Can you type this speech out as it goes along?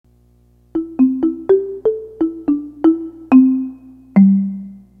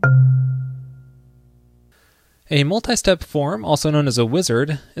A multi-step form, also known as a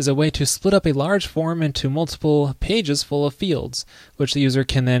wizard, is a way to split up a large form into multiple pages full of fields, which the user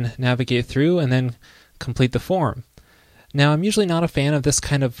can then navigate through and then complete the form. Now, I'm usually not a fan of this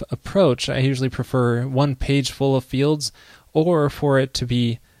kind of approach. I usually prefer one page full of fields, or for it to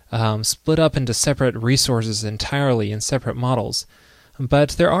be split up into separate resources entirely in separate models.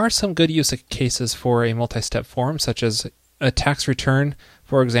 But there are some good use cases for a multi-step form, such as a tax return,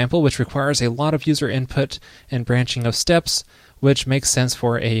 for example, which requires a lot of user input and branching of steps, which makes sense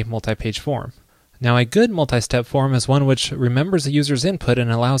for a multi-page form. Now, a good multi-step form is one which remembers the user's input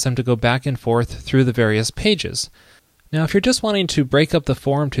and allows them to go back and forth through the various pages. Now, if you're just wanting to break up the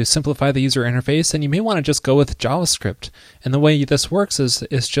form to simplify the user interface, then you may want to just go with JavaScript. And the way this works is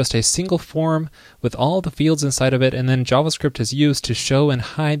just a single form with all the fields inside of it, and then JavaScript is used to show and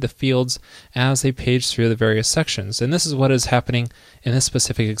hide the fields as they page through the various sections. And this is what is happening in this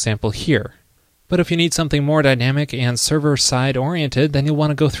specific example here. But if you need something more dynamic and server-side oriented, then you'll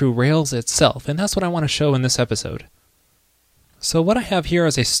want to go through Rails itself, and that's what I want to show in this episode. So what I have here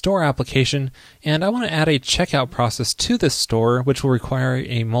is a store application, and I want to add a checkout process to this store, which will require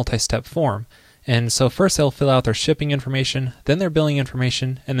a multi-step form. And so first they'll fill out their shipping information, then their billing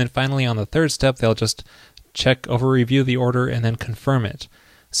information, and then finally on the third step they'll just check over, review the order, and then confirm it.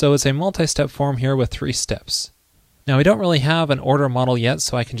 So it's a multi-step form here with 3 steps. Now we don't really have an order model yet,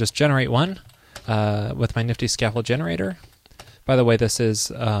 so I can just generate one with my nifty scaffold generator. By the way, this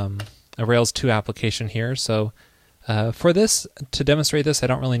is a Rails 2 application here, so for this, to demonstrate this, I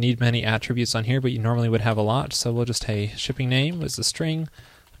don't really need many attributes on here, but you normally would have a lot. So we'll just say shipping name is a string,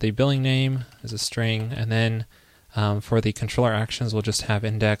 the billing name is a string, and then for the controller actions, we'll just have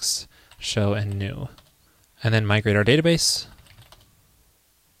index, show, and new. And then migrate our database.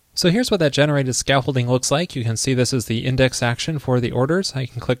 So here's what that generated scaffolding looks like. You can see this is the index action for the orders. I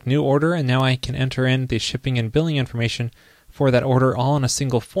can click new order, and now I can enter in the shipping and billing information for that order all in a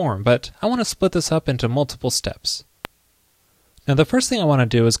single form. But I want to split this up into multiple steps. Now the first thing I want to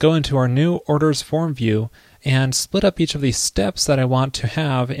do is go into our new orders form view and split up each of these steps that I want to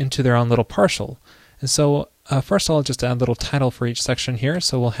have into their own little partial. And so first I'll just add a little title for each section here.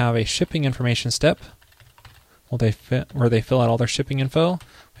 So we'll have a shipping information step where they fill out all their shipping info.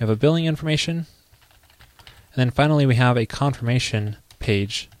 We have a billing information. And then finally we have a confirmation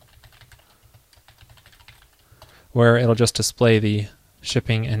page where it'll just display the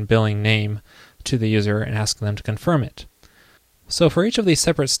shipping and billing name to the user and ask them to confirm it. So for each of these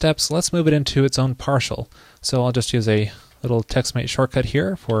separate steps, let's move it into its own partial. So I'll just use a little TextMate shortcut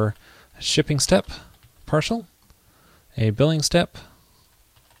here for a shipping step partial, a billing step,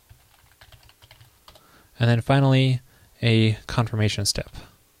 and then finally a confirmation step.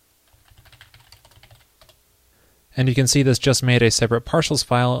 And you can see this just made a separate partials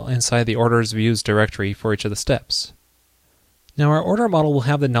file inside the orders views directory for each of the steps. Now our order model will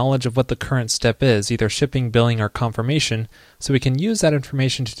have the knowledge of what the current step is, either shipping, billing, or confirmation, so we can use that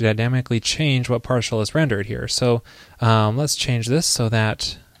information to dynamically change what partial is rendered here. So let's change this so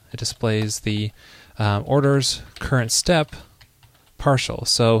that it displays the orders current step partial.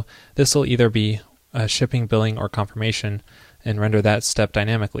 So this will either be shipping, billing, or confirmation and render that step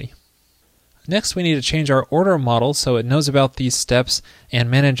dynamically. Next, we need to change our order model so it knows about these steps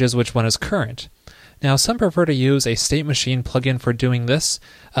and manages which one is current. Now, some prefer to use a state machine plugin for doing this.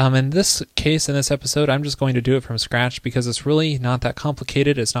 In this case, in this episode, I'm just going to do it from scratch because it's really not that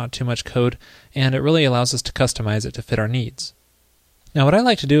complicated, it's not too much code, and it really allows us to customize it to fit our needs. Now, what I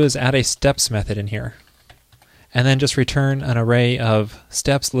like to do is add a steps method in here, and then just return an array of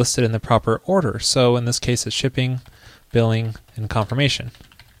steps listed in the proper order. So in this case, it's shipping, billing, and confirmation.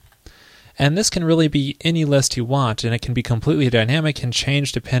 And this can really be any list you want, and it can be completely dynamic and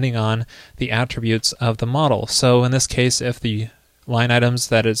change depending on the attributes of the model. So in this case, if the line items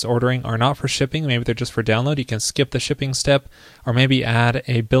that it's ordering are not for shipping, maybe they're just for download, you can skip the shipping step, or maybe add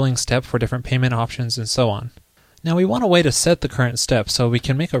a billing step for different payment options and so on. Now we want a way to set the current step, so we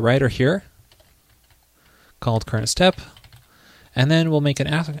can make a writer here called current step, and then we'll make an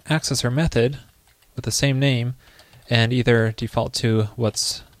accessor method with the same name and either default to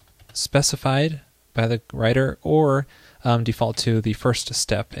what's specified by the writer or default to the first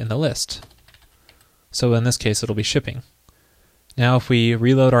step in the list. So in this case it'll be shipping. Now if we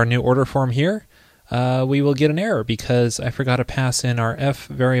reload our new order form here, we will get an error because I forgot to pass in our f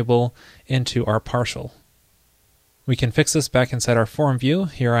variable into our partial. We can fix this back inside our form view.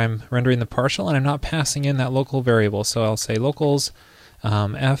 Here I'm rendering the partial and I'm not passing in that local variable, so I'll say locals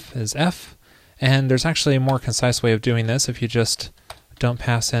f is f, and there's actually a more concise way of doing this. If you just don't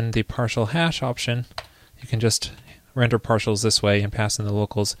pass in the partial hash option, you can just render partials this way and pass in the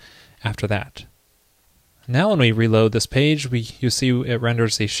locals after that. Now when we reload this page, you see it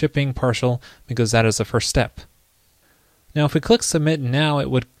renders the shipping partial because that is the first step. Now if we click submit now, it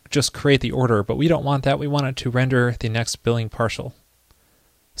would just create the order, but we don't want that. We want it to render the next billing partial.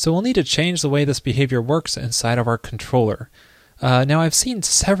 So we'll need to change the way this behavior works inside of our controller. Now I've seen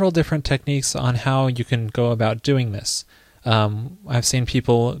several different techniques on how you can go about doing this. I've seen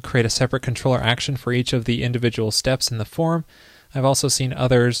people create a separate controller action for each of the individual steps in the form. I've also seen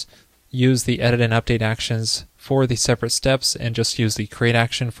others use the edit and update actions for the separate steps and just use the create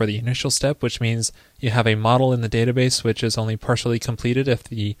action for the initial step, which means you have a model in the database which is only partially completed if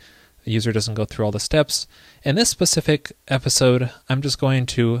the user doesn't go through all the steps. In this specific episode, I'm just going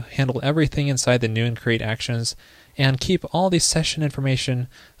to handle everything inside the new and create actions and keep all the session information,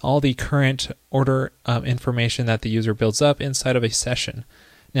 all the current order information that the user builds up inside of a session.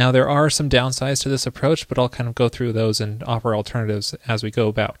 Now there are some downsides to this approach, but I'll kind of go through those and offer alternatives as we go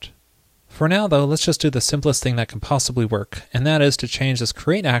about. For now though, let's just do the simplest thing that can possibly work, and that is to change this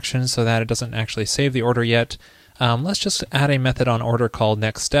create action so that it doesn't actually save the order yet. Let's just add a method on order called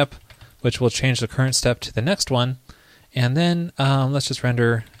next step, which will change the current step to the next one, and then let's just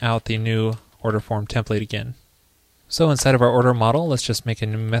render out the new order form template again. So inside of our order model, let's just make a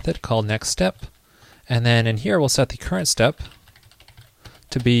new method called next step, and then in here we'll set the current step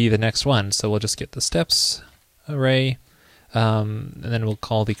to be the next one. So we'll just get the steps array, and then we'll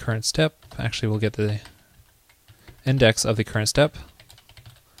call the current step. Actually, we'll get the index of the current step,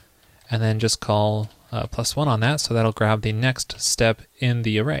 and then just call +1 on that, so that'll grab the next step in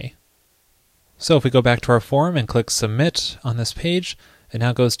the array. So if we go back to our form and click submit on this page, it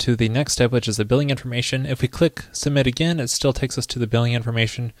now goes to the next step, which is the billing information. If we click submit again, it still takes us to the billing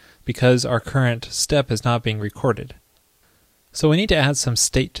information because our current step is not being recorded. So we need to add some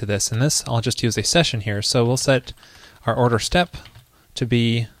state to this, and this I'll just use a session here. So we'll set our order step to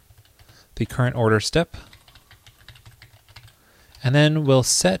be the current order step, and then we'll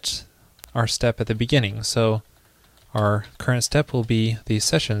set our step at the beginning. So our current step will be the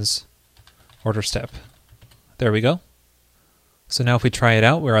session's order step. There we go. So now if we try it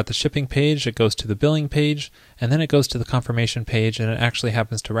out, we're at the shipping page, it goes to the billing page, and then it goes to the confirmation page, and it actually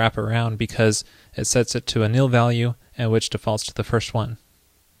happens to wrap around because it sets it to a nil value, and which defaults to the first one.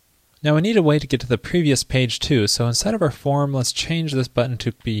 Now we need a way to get to the previous page too, so inside of our form, let's change this button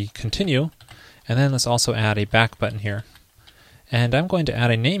to be continue, and then let's also add a back button here. And I'm going to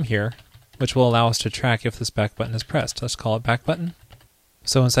add a name here, which will allow us to track if this back button is pressed. Let's call it back button.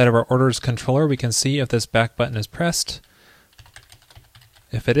 So inside of our orders controller, we can see if this back button is pressed.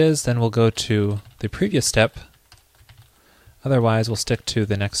 If it is, then we'll go to the previous step. Otherwise, we'll stick to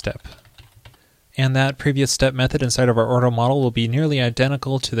the next step. And that previous step method inside of our order model will be nearly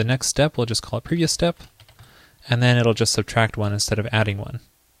identical to the next step. We'll just call it previous step, and then it'll just subtract one instead of adding one.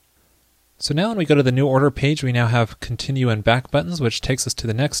 So now when we go to the new order page, we now have continue and back buttons, which takes us to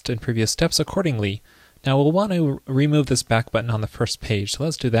the next and previous steps accordingly. Now we'll want to remove this back button on the first page, so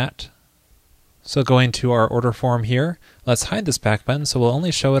let's do that. So going to our order form here, let's hide this back button, so we'll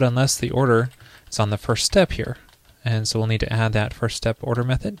only show it unless the order is on the first step here. And so we'll need to add that first step order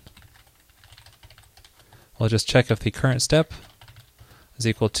method. We'll just check if the current step is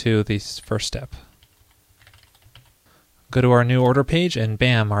equal to the first step. Go to our new order page, and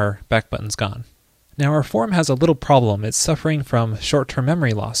bam, our back button's gone. Now our form has a little problem. It's suffering from short-term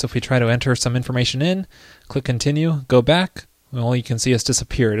memory loss. If we try to enter some information in, click continue, go back, all you can see is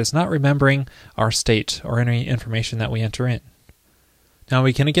disappeared. It's not remembering our state or any information that we enter in. Now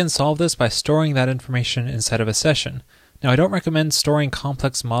we can again solve this by storing that information inside of a session. Now I don't recommend storing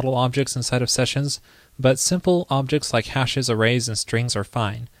complex model objects inside of sessions, but simple objects like hashes, arrays, and strings are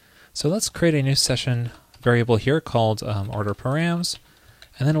fine. So let's create a new session variable here called order params,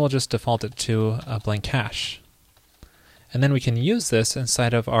 and then we'll just default it to a blank hash. And then we can use this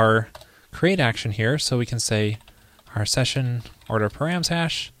inside of our create action here, so we can say our session order params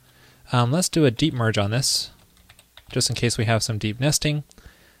hash. Let's do a deep merge on this, just in case we have some deep nesting,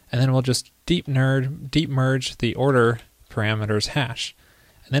 and then we'll just deep merge the order parameters hash.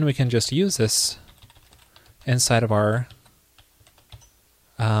 And then we can just use this inside of our,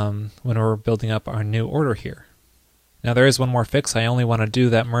 when we're building up our new order here. Now there is one more fix. I only want to do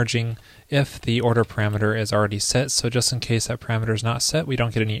that merging if the order parameter is already set, so just in case that parameter is not set, we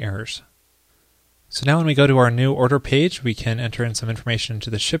don't get any errors. So now when we go to our new order page, we can enter in some information into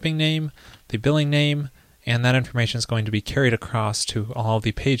the shipping name, the billing name, and that information is going to be carried across to all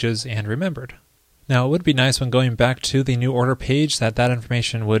the pages and remembered. Now it would be nice when going back to the new order page that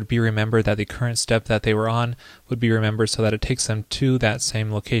information would be remembered, that the current step that they were on would be remembered so that it takes them to that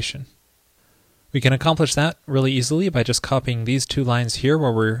same location. We can accomplish that really easily by just copying these two lines here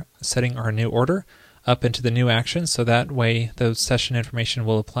where we're setting our new order. up into the new action, so that way the session information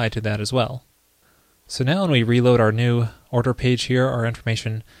will apply to that as well. So now when we reload our new order page here, our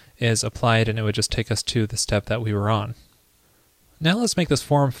information is applied and it would just take us to the step that we were on. Now let's make this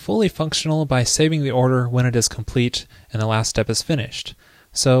form fully functional by saving the order when it is complete and the last step is finished.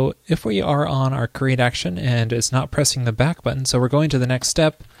 So if we are on our create action and it's not pressing the back button, so we're going to the next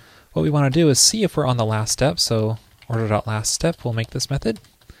step, what we want to do is see if we're on the last step. So order.lastStep will make this method.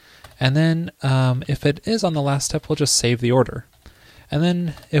 And then if it is on the last step, we'll just save the order. And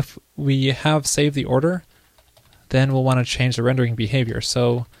then if we have saved the order, then we'll want to change the rendering behavior.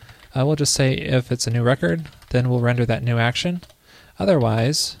 So we'll just say if it's a new record, then we'll render that new action.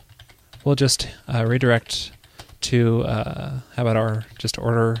 Otherwise, we'll just redirect to, how about our just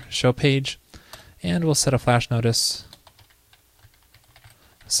order show page, and we'll set a flash notice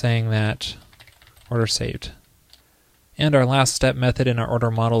saying that order saved. And our last step method in our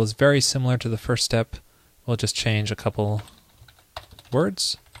order model is very similar to the first step. We'll just change a couple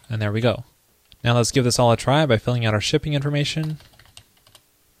words, and there we go. Now let's give this all a try by filling out our shipping information,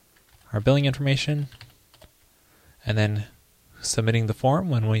 our billing information, and then submitting the form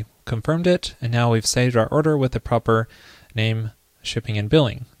when we confirmed it, and now we've saved our order with the proper name, shipping, and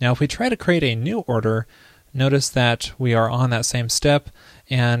billing. Now if we try to create a new order, notice that we are on that same step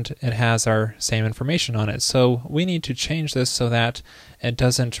and it has our same information on it. So we need to change this so that it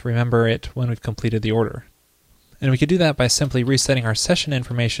doesn't remember it when we've completed the order. And we could do that by simply resetting our session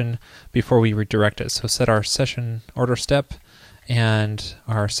information before we redirect it. So set our session order step and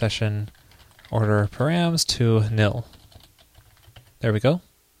our session order params to nil. There we go.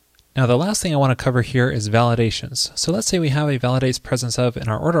 Now the last thing I want to cover here is validations. So let's say we have a validates presence of in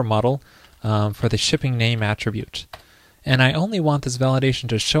our order model for the shipping name attribute. And I only want this validation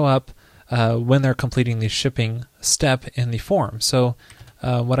to show up when they're completing the shipping step in the form. So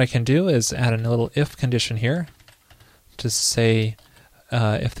what I can do is add a little if condition here to say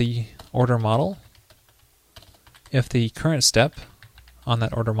if the order model, if the current step on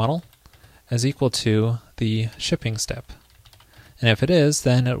that order model is equal to the shipping step. And if it is,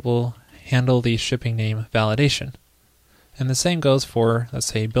 then it will handle the shipping name validation. And the same goes for, let's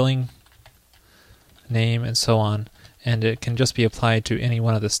say, billing name and so on, and it can just be applied to any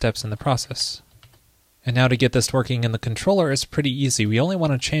one of the steps in the process. And now to get this working in the controller is pretty easy. We only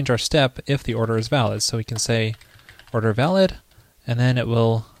want to change our step if the order is valid. So we can say order valid, and then it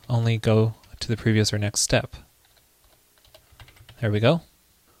will only go to the previous or next step. There we go.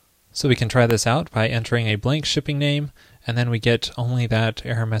 So we can try this out by entering a blank shipping name, and then we get only that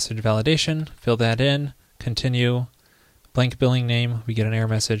error message validation, fill that in, continue, blank billing name, we get an error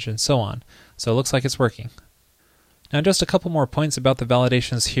message, and so on. So it looks like it's working. Now just a couple more points about the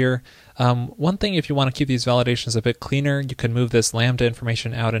validations here. One thing, if you want to keep these validations a bit cleaner, you can move this lambda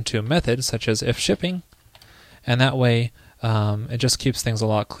information out into a method such as if shipping, and that way it just keeps things a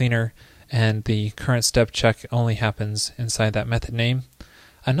lot cleaner, and the current step check only happens inside that method name.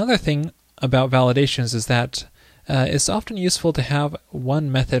 Another thing about validations is that it's often useful to have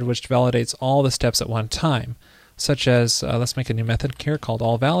one method which validates all the steps at one time, such as, let's make a new method here called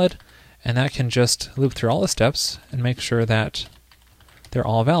allValid, and that can just loop through all the steps and make sure that they're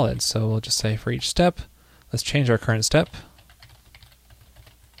all valid. So we'll just say for each step, let's change our current step,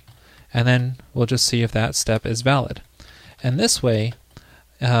 and then we'll just see if that step is valid. And this way,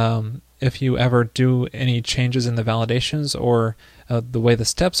 if you ever do any changes in the validations or the way the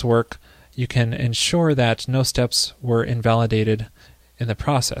steps work, you can ensure that no steps were invalidated in the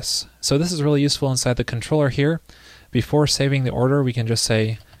process. So this is really useful inside the controller here. Before saving the order, we can just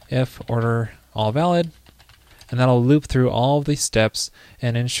say if order all valid, and that'll loop through all of these steps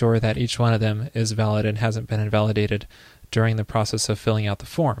and ensure that each one of them is valid and hasn't been invalidated during the process of filling out the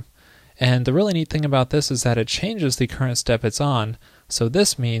form. And the really neat thing about this is that it changes the current step it's on. So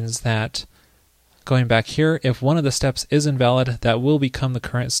this means that going back here, if one of the steps is invalid, that will become the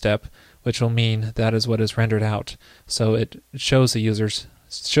current step, which will mean that is what is rendered out. So it shows the user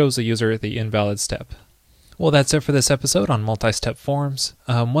the invalid step. Well, that's it for this episode on multi-step forms.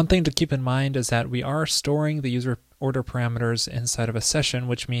 One thing to keep in mind is that we are storing the user order parameters inside of a session,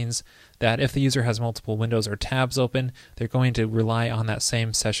 which means that if the user has multiple windows or tabs open, they're going to rely on that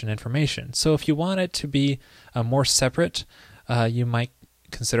same session information. So if you want it to be more separate, you might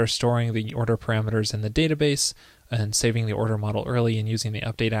consider storing the order parameters in the database and saving the order model early and using the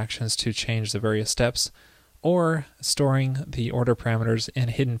update actions to change the various steps, or storing the order parameters in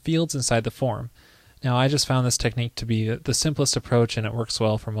hidden fields inside the form. Now, I just found this technique to be the simplest approach, and it works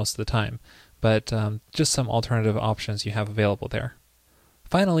well for most of the time, but just some alternative options you have available there.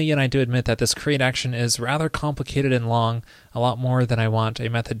 Finally, and I do admit that this create action is rather complicated and long, a lot more than I want a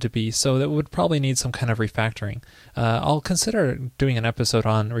method to be, so that would probably need some kind of refactoring. I'll consider doing an episode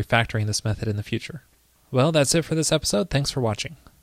on refactoring this method in the future. Well, that's it for this episode. Thanks for watching.